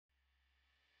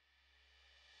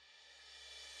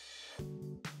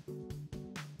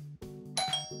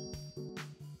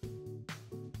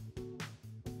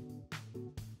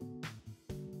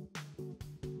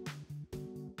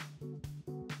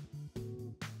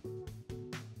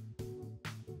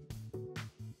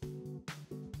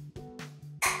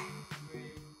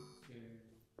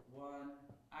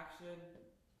Action.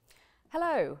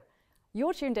 Hello,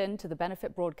 you're tuned in to the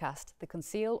Benefit broadcast, the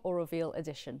Conceal or Reveal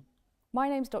edition. My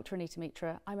name's Dr. Anita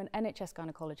Mitra. I'm an NHS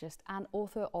gynaecologist and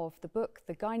author of the book,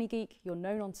 The Gynae Geek, Your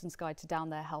No-Nonsense Guide to Down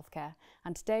There Healthcare.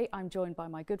 And today I'm joined by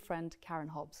my good friend, Karen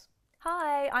Hobbs.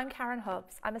 Hi, I'm Karen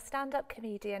Hobbs. I'm a stand-up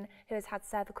comedian who has had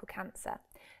cervical cancer.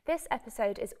 This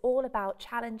episode is all about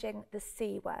challenging the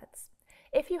C words.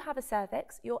 If you have a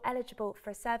cervix, you're eligible for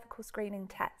a cervical screening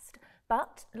test,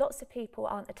 but lots of people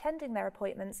aren't attending their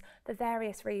appointments for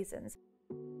various reasons.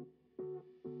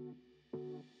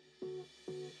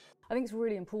 I think it's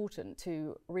really important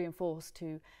to reinforce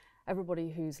to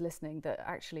everybody who's listening that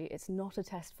actually it's not a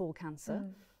test for cancer.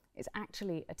 It's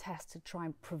actually a test to try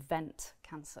and prevent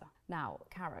cancer. Now,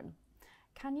 Karen,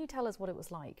 can you tell us what it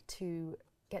was like to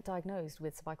get diagnosed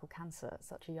with cervical cancer at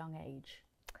such a young age?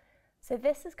 So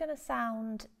this is going to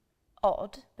sound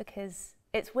odd because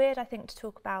it's weird, I think, to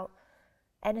talk about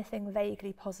anything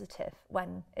vaguely positive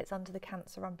when it's under the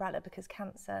cancer umbrella, because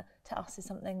cancer to us is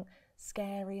something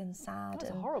scary and sad.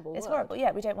 That's a horrible It's word. horrible.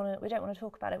 Yeah, we don't want to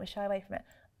talk about it. We shy away from it.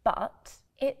 But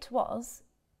it was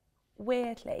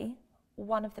weirdly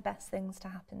one of the best things to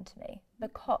happen to me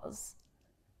because,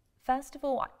 first of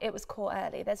all, it was caught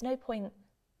early. There's no point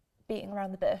beating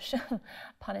around the bush,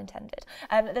 pun intended.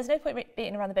 There's no point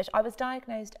beating around the bush. I was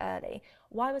diagnosed early.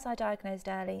 Why was I diagnosed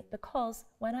early? Because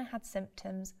when I had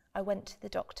symptoms, I went to the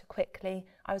doctor quickly.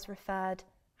 I was referred,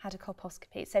 had a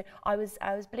colposcopy. So I was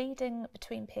bleeding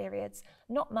between periods,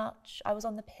 not much. I was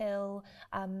on the pill.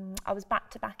 I was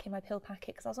back to back in my pill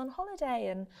packet because I was on holiday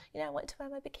and, you know, I wanted to wear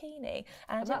my bikini.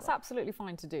 And that's absolutely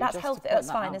fine to do. That's healthy.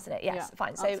 That's fine, isn't it? Yes, yeah,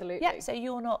 fine. So absolutely. yeah, so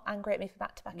you're not angry at me for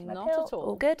back to back in my Not pill. at all.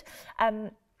 All good.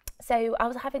 So I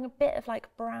was having a bit of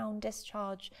like brown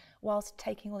discharge whilst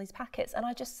taking all these packets, and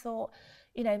I just thought,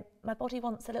 you know, my body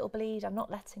wants a little bleed, I'm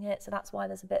not letting it, so that's why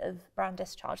there's a bit of brown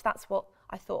discharge. That's what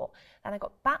I thought. Then I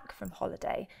got back from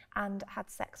holiday and had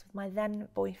sex with my then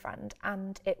boyfriend,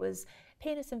 and it was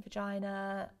penis and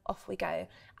vagina, off we go.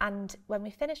 And when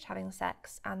we finished having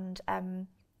sex and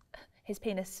his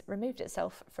penis removed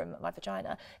itself from my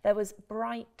vagina, there was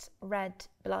bright red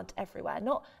blood everywhere.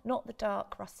 Not the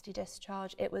dark rusty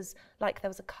discharge, it was like there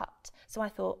was a cut. So I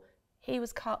thought, he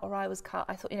was cut or I was cut.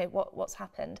 I thought, you know, what's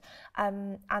happened?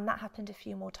 And that happened a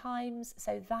few more times.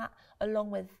 So that,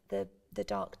 along with the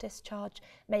dark discharge,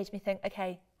 made me think,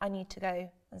 okay, I need to go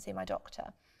and see my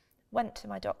doctor. Went to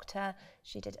my doctor,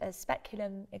 she did a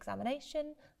speculum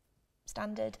examination,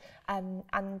 standard,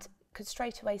 and could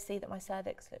straight away see that my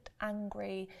cervix looked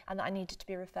angry and that I needed to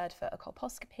be referred for a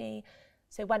colposcopy.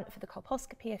 So went for the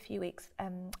colposcopy a few weeks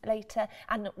later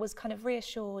and was kind of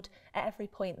reassured at every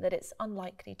point that it's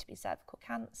unlikely to be cervical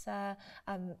cancer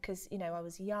because, you know, I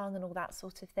was young and all that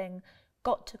sort of thing.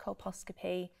 Got to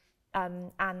colposcopy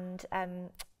and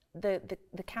the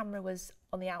camera was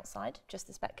on the outside, just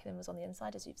the speculum was on the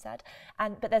inside, as you've said.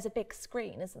 But there's a big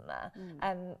screen, isn't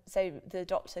there? So the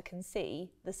doctor can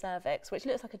see the cervix, which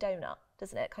looks like a donut,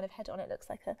 doesn't it? Kind of head on, it looks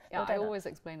like a Yeah, donut. I always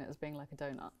explain it as being like a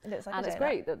donut. It looks like and a it's donut.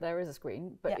 great that there is a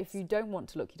screen, but Yes. if you don't want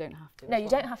to look, you don't have to. No, you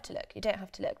don't have to look. You don't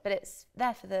have to look, but it's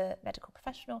there for the medical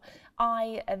professional.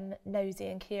 I am nosy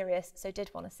and curious, so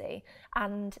did want to see.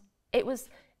 And it was,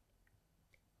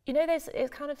 you know,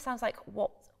 it kind of sounds like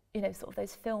what, you know, sort of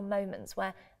those film moments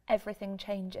where everything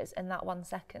changes in that 1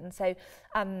 second. So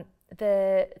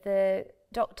the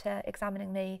doctor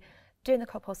examining me, doing the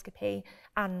colposcopy,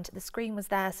 and the screen was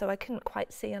there, so I couldn't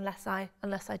quite see unless I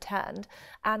turned.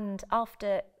 And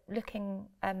after looking,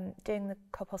 doing the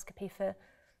colposcopy for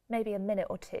maybe a minute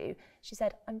or two, she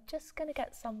said, "I'm just going to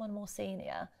get someone more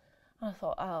senior." And I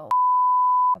thought, oh,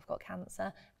 I've got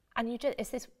cancer. And it's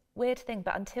this weird thing,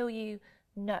 but until you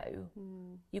know,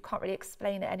 you can't really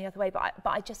explain it any other way, but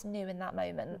I just knew in that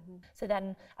moment. So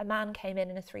then a man came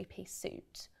in a 3-piece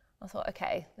suit. I thought,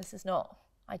 okay, this is not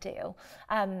ideal.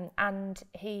 And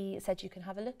he said, you can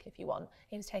have a look if you want.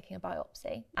 He was taking a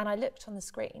biopsy. And I looked on the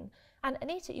screen, and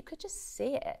Anita, you could just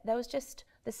see it. There was just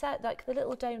like the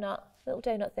little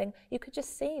donut thing. You could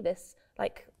just see this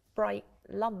like bright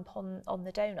lump on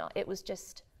the donut. It was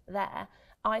just there.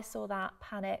 I saw that,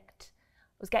 panicked,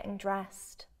 was getting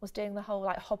dressed, was doing the whole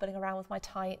like hobbling around with my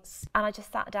tights, and I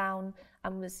just sat down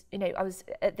and was, you know, I was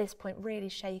at this point really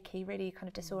shaky, really kind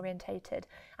of disorientated,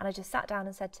 and I just sat down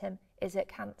and said to him, "Is it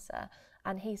cancer?"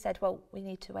 And he said, "Well, we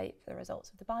need to wait for the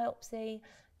results of the biopsy.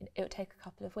 It would take a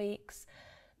couple of weeks."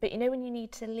 But you know, when you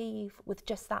need to leave with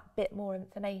just that bit more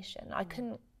information, I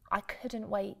couldn't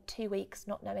wait 2 weeks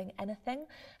not knowing anything.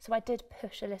 So I did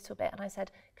push a little bit and I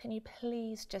said, "Can you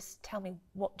please just tell me,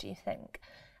 what do you think?"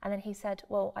 And then he said,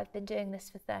 "Well, I've been doing this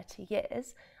for 30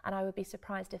 years and I would be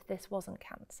surprised if this wasn't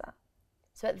cancer."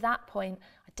 So at that point,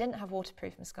 I didn't have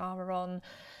waterproof mascara on.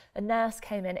 A nurse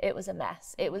came in, it was a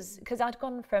mess. It was, because I'd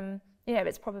gone from, you know,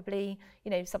 it's probably,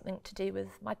 you know, something to do with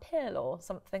my pill or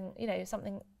something, you know,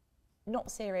 something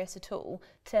not serious at all,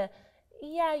 to,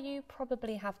 yeah, you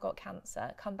probably have got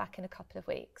cancer, come back in a couple of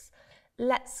weeks.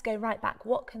 Let's go right back.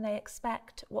 What can they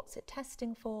expect? What's it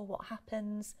testing for? What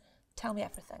happens? Tell me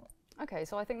everything. Okay,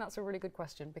 so I think that's a really good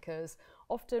question, because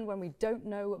often when we don't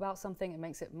know about something, it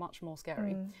makes it much more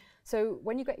scary. So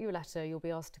when you get your letter, you'll be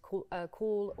asked to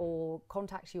call or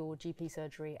contact your GP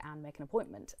surgery and make an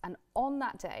appointment. And on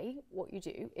that day, what you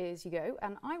do is you go,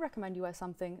 and I recommend you wear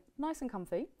something nice and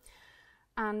comfy.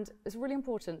 And it's really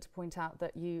important to point out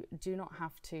that you do not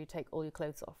have to take all your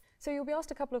clothes off. So you'll be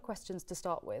asked a couple of questions to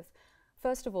start with.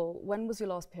 First of all, when was your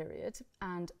last period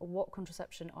and what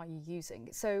contraception are you using?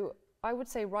 So I would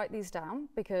say write these down,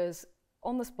 because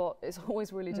on the spot it's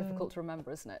always really difficult to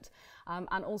remember, isn't it?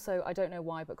 And also, I don't know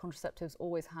why, but contraceptives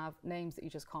always have names that you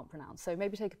just can't pronounce. So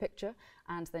maybe take a picture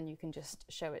and then you can just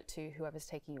show it to whoever's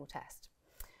taking your test.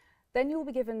 Then you'll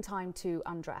be given time to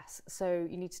undress. So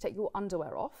you need to take your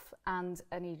underwear off and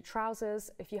any trousers.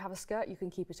 If you have a skirt, you can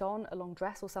keep it on. A long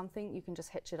dress or something, you can just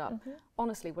hitch it up.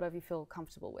 Honestly, whatever you feel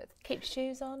comfortable with. Keep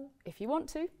shoes on? If you want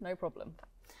to, no problem.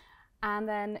 And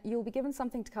then you'll be given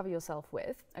something to cover yourself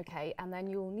with, okay? And then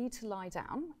you'll need to lie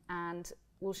down, and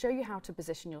we'll show you how to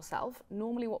position yourself.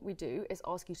 Normally what we do is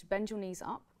ask you to bend your knees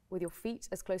up with your feet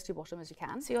as close to your bottom as you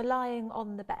can. So you're lying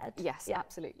on the bed? Yes,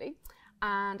 absolutely.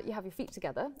 And you have your feet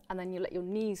together, and then you let your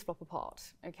knees flop apart,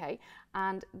 okay?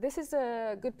 And this is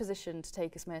a good position to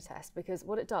take a smear test, because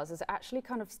what it does is it actually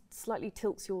kind of slightly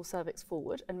tilts your cervix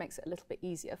forward and makes it a little bit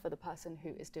easier for the person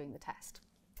who is doing the test.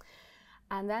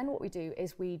 And then what we do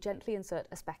is we gently insert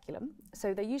a speculum.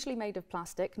 So they're usually made of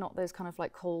plastic, not those kind of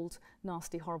like cold,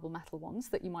 nasty, horrible metal ones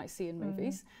that you might see in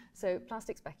movies. So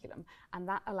plastic speculum, and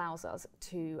that allows us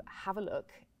to have a look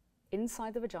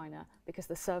inside the vagina, because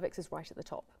the cervix is right at the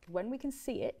top. When we can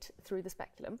see it through the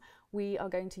speculum, we are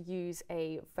going to use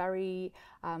a very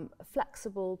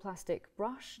flexible plastic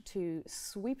brush to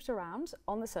sweep it around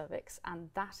on the cervix, and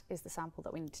that is the sample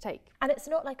that we need to take. And it's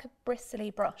not like a bristly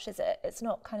brush, is it? It's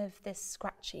not kind of this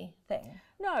scratchy thing?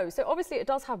 No, so obviously it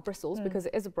does have bristles because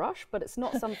it is a brush, but it's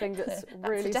not something that's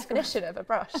really... That's the definition of a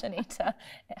brush, Anita.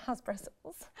 It has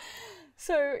bristles.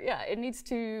 So yeah, it needs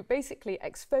to basically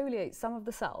exfoliate some of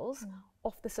the cells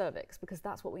off the cervix, because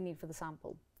that's what we need for the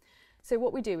sample. So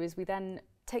what we do is we then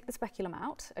take the speculum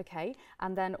out, okay,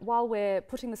 and then while we're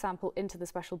putting the sample into the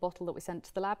special bottle that we sent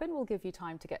to the lab in, we'll give you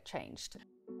time to get changed.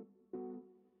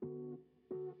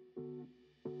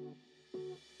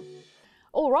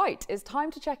 All right, it's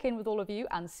time to check in with all of you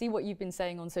and see what you've been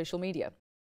saying on social media.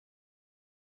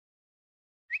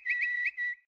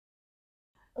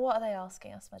 What are they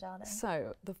asking us, my darling?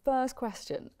 So the first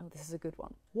question, oh, this is a good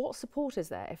one. What support is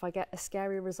there if I get a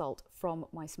scary result from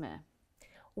my smear?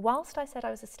 Whilst I said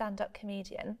I was a stand-up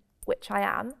comedian, which I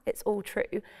am, it's all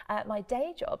true, my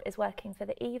day job is working for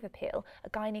the Eve Appeal, a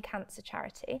gynae cancer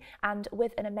charity, and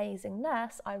with an amazing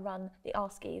nurse, I run the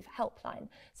Ask Eve helpline.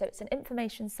 So it's an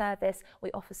information service.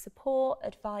 We offer support,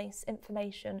 advice,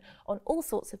 information on all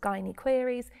sorts of gynae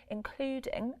queries,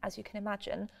 including, as you can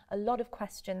imagine, a lot of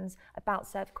questions about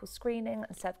cervical screening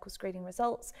and cervical screening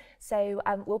results. So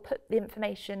we'll put the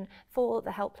information for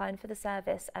the helpline for the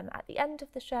service at the end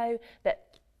of the show, but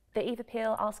the Eve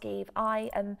Appeal, Ask Eve, I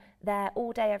am there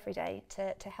all day, every day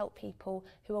to help people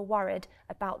who are worried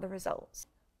about the results.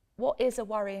 What is a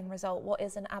worrying result? What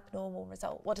is an abnormal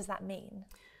result? What does that mean?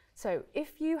 So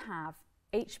if you have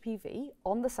HPV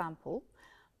on the sample,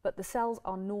 but the cells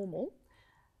are normal,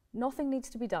 nothing needs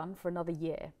to be done for another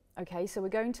year. Okay, so we're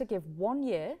going to give 1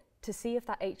 year to see if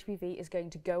that HPV is going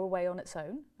to go away on its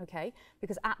own, okay?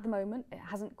 Because at the moment, it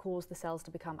hasn't caused the cells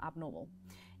to become abnormal.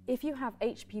 If you have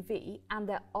HPV and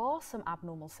there are some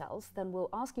abnormal cells, then we'll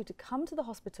ask you to come to the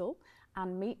hospital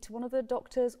and meet one of the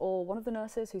doctors or one of the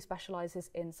nurses who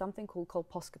specialises in something called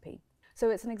colposcopy.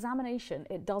 So it's an examination.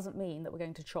 It doesn't mean that we're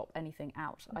going to chop anything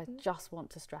out. I just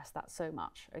want to stress that so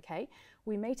much, okay?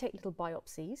 We may take little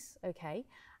biopsies, okay?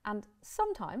 And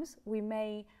sometimes we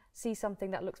may see something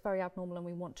that looks very abnormal and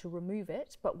we want to remove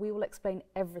it, but we will explain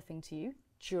everything to you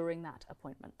during that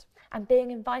appointment. And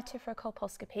being invited for a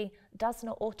colposcopy does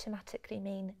not automatically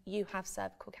mean you have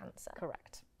cervical cancer.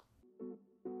 Correct.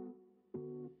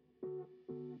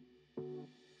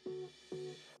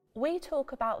 We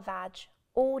talk about vag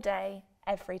all day,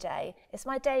 every day. It's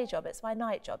my day job, it's my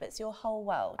night job, it's your whole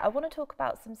world. I want to talk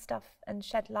about some stuff and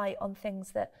shed light on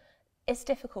things that it's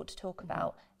difficult to talk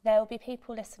about. There will be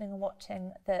people listening and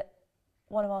watching that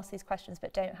want to ask these questions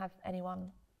but don't have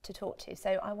anyone to talk to.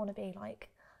 So I want to be like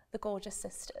the gorgeous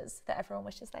sisters that everyone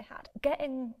wishes they had.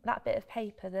 Getting that bit of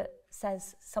paper that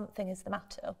says something is the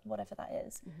matter, whatever that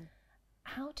is,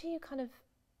 how do you kind of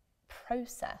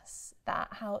process that?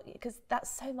 Because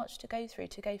that's so much to go through,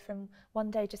 to go from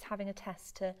one day just having a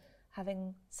test to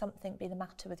having something be the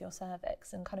matter with your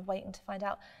cervix and kind of waiting to find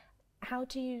out. How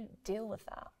do you deal with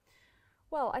that?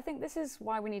 Well, I think this is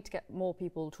why we need to get more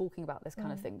people talking about this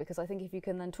kind of thing, because I think if you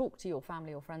can then talk to your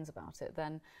family or friends about it,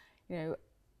 then, you know,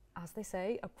 as they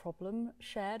say, a problem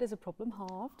shared is a problem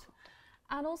halved.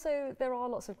 And also there are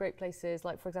lots of great places,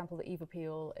 like for example the Eve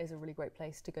Appeal is a really great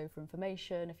place to go for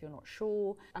information if you're not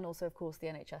sure, and also of course the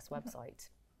NHS website.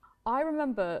 I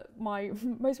remember my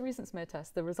most recent smear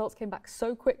test, the results came back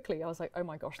so quickly, I was like, oh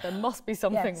my gosh, there must be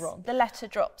something wrong. The letter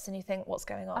drops and you think, what's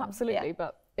going on? Absolutely,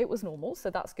 but it was normal,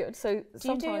 so that's good. So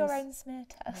do you do your own smear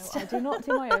test? No, I do not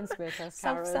do my own smear test,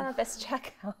 Self-service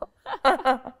checkout?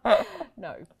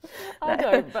 No, I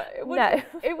don't, but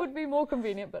it would be more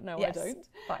convenient, but no, yes, I don't.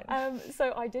 Fine.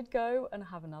 So I did go and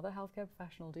have another healthcare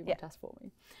professional do my test for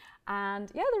me.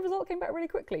 And yeah, the result came back really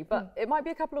quickly, but it might be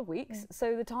a couple of weeks.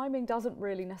 So the timing doesn't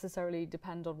really necessarily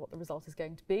depend on what the result is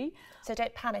going to be. So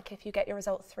don't panic if you get your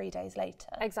result 3 days later.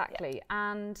 Exactly.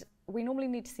 Yeah. And we normally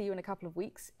need to see you in a couple of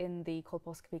weeks in the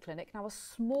colposcopy clinic. Now, a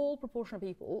small proportion of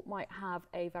people might have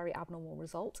a very abnormal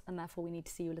result, and therefore we need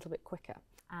to see you a little bit quicker.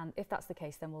 And if that's the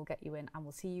case, then we'll get you in and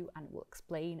we'll see you and we'll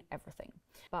explain everything.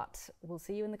 But we'll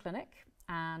see you in the clinic,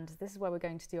 and this is where we're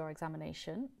going to do our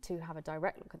examination to have a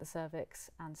direct look at the cervix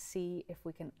and see if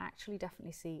we can actually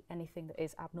definitely see anything that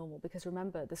is abnormal. Because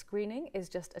remember, the screening is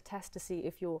just a test to see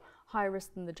if you're higher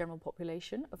risk than the general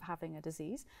population of having a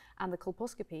disease, and the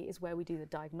colposcopy is where we do the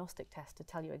diagnostic test to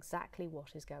tell you exactly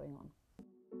what is going on.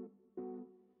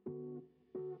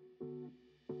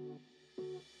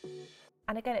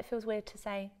 And again, it feels weird to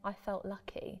say I felt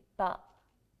lucky, but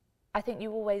I think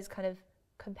you always kind of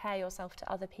compare yourself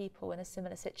to other people in a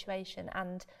similar situation,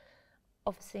 and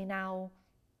obviously now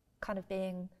kind of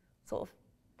being sort of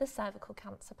the cervical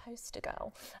cancer poster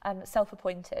girl,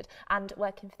 self-appointed, and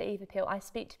working for the Eve Appeal, I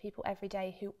speak to people every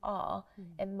day who are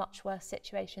in much worse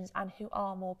situations and who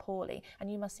are more poorly,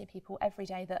 and you must see people every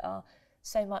day that are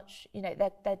so much, you know,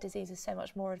 their disease is so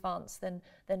much more advanced than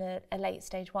a late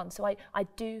stage one. So I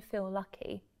do feel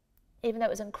lucky, even though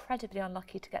it was incredibly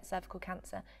unlucky to get cervical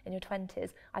cancer in your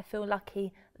 20s, I feel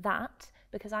lucky that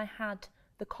because I had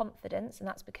the confidence, and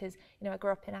that's because, you know, I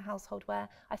grew up in a household where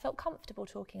I felt comfortable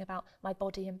talking about my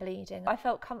body and bleeding. I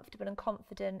felt comfortable and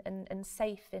confident and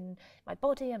safe in my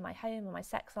body and my home and my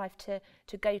sex life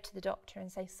to go to the doctor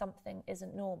and say something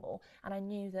isn't normal. And I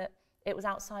knew that it was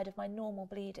outside of my normal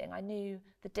bleeding. I knew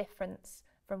the difference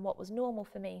from what was normal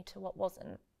for me to what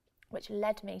wasn't, which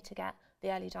led me to get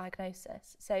the early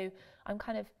diagnosis. So I'm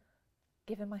kind of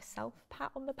giving myself a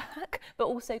pat on the back, but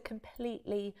also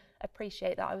completely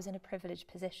appreciate that I was in a privileged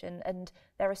position. And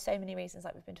there are so many reasons,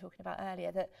 like we've been talking about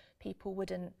earlier, that people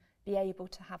wouldn't be able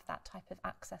to have that type of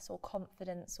access or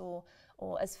confidence or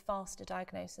as fast a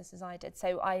diagnosis as I did.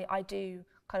 So I do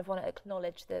kind of want to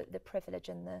acknowledge the privilege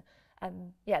and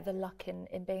the luck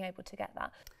in being able to get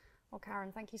that. Well,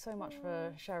 Karen, thank you so much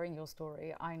for sharing your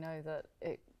story. I know that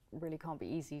it really can't be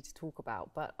easy to talk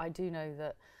about, but I do know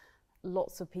that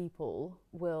lots of people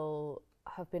will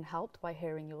have been helped by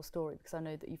hearing your story, because I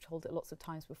know that you've told it lots of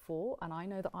times before, and I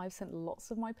know that I've sent lots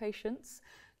of my patients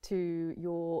to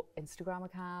your Instagram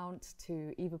account,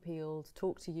 to Eve Appeal, to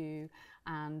talk to you,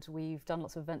 and we've done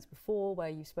lots of events before where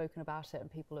you've spoken about it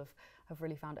and people have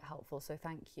really found it helpful, so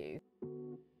thank you.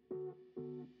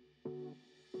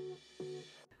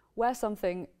 Wear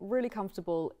something really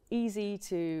comfortable, easy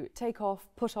to take off,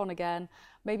 put on again.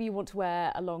 Maybe you want to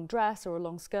wear a long dress or a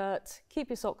long skirt. Keep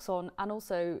your socks on, and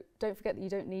also don't forget that you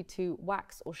don't need to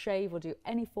wax or shave or do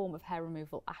any form of hair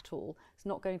removal at all. It's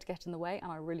not going to get in the way,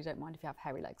 and I really don't mind if you have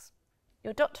hairy legs.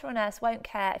 Your doctor or nurse won't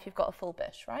care if you've got a full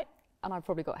bush, right? And I've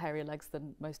probably got hairier legs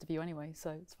than most of you anyway,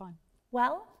 so it's fine.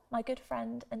 Well, my good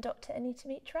friend and Dr. Anita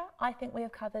Mitra, I think we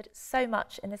have covered so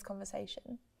much in this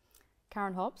conversation.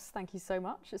 Karen Hobbs, thank you so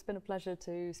much. It's been a pleasure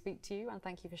to speak to you, and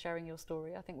thank you for sharing your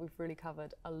story. I think we've really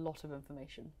covered a lot of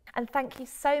information. And thank you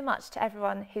so much to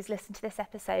everyone who's listened to this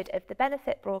episode of the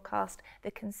Benefit broadcast,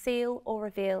 the Conceal or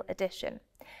Reveal edition.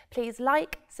 Please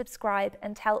like, subscribe,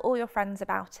 and tell all your friends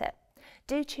about it.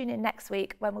 Do tune in next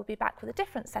week when we'll be back with a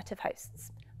different set of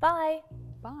hosts. Bye.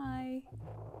 Bye.